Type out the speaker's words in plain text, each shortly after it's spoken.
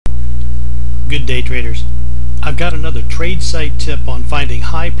Good day, traders. I've got another trade site tip on finding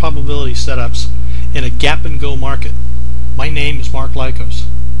high probability setups in a gap and go market. My name is Mark Lykos.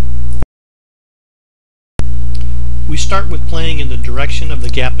 We start with playing in the direction of the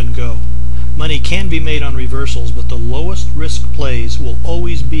gap and go. Money can be made on reversals, but the lowest risk plays will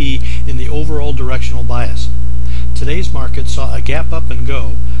always be in the overall directional bias. Today's market saw a gap up and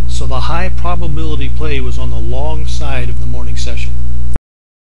go, so the high probability play was on the long side of the morning session.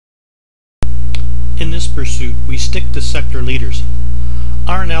 In this pursuit, we stick to sector leaders.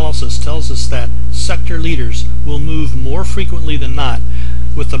 Our analysis tells us that sector leaders will move more frequently than not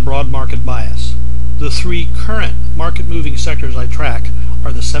with the broad market bias. The three current market-moving sectors I track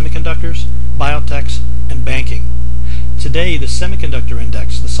are the semiconductors, biotechs, and banking. Today, the semiconductor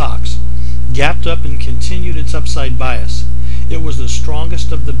index, the SOX, gapped up and continued its upside bias. It was the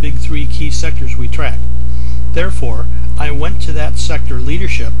strongest of the big three key sectors we track. Therefore, I went to that sector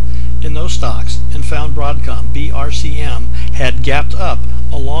leadership in those stocks and found Broadcom, BRCM, had gapped up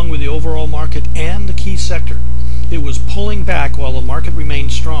along with the overall market and the key sector. It was pulling back while the market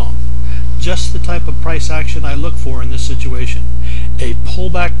remained strong. Just the type of price action I look for in this situation. A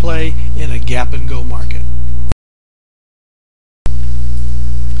pullback play in a gap and go market.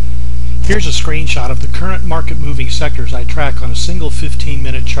 Here's a screenshot of the current market moving sectors I track on a single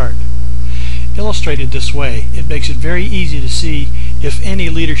 15-minute chart. Illustrated this way, it makes it very easy to see if any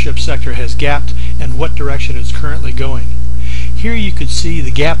leadership sector has gapped and what direction it's currently going. Here you could see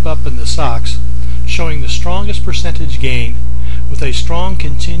the gap up in the SOX showing the strongest percentage gain with a strong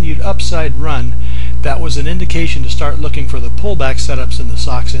continued upside run. That was an indication to start looking for the pullback setups in the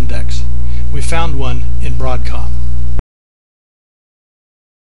SOX index. We found one in Broadcom.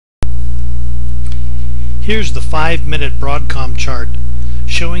 Here's the 5-minute Broadcom chart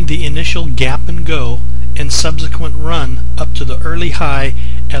showing the initial gap and go and subsequent run up to the early high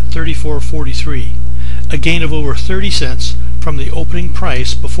at 34.43, a gain of over 30 cents from the opening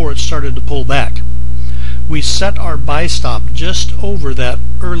price before it started to pull back. We set our buy stop just over that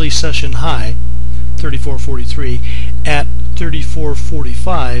early session high, 34.43, at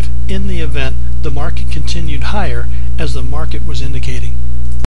 34.45 in the event the market continued higher as the market was indicating.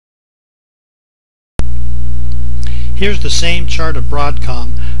 Here's the same chart of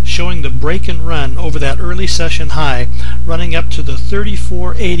Broadcom showing the break and run over that early session high, running up to the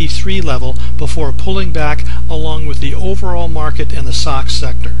 34.83 level before pulling back along with the overall market and the SOX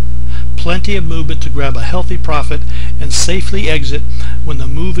sector. Plenty of movement to grab a healthy profit and safely exit when the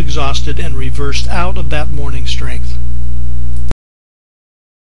move exhausted and reversed out of that morning strength.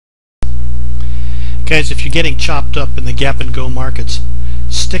 Guys, if you're getting chopped up in the gap and go markets,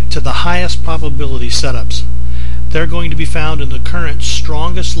 stick to the highest probability setups. They're going to be found in the current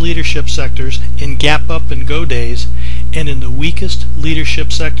strongest leadership sectors in gap up and go days, and in the weakest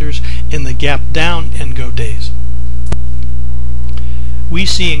leadership sectors in the gap down and go days. We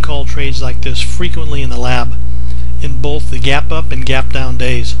see and call trades like this frequently in the lab, in both the gap up and gap down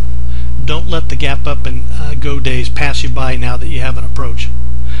days. Don't let the gap up and go days pass you by now that you have an approach.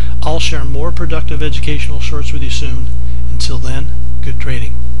 I'll share more productive educational shorts with you soon. Until then, good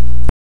trading.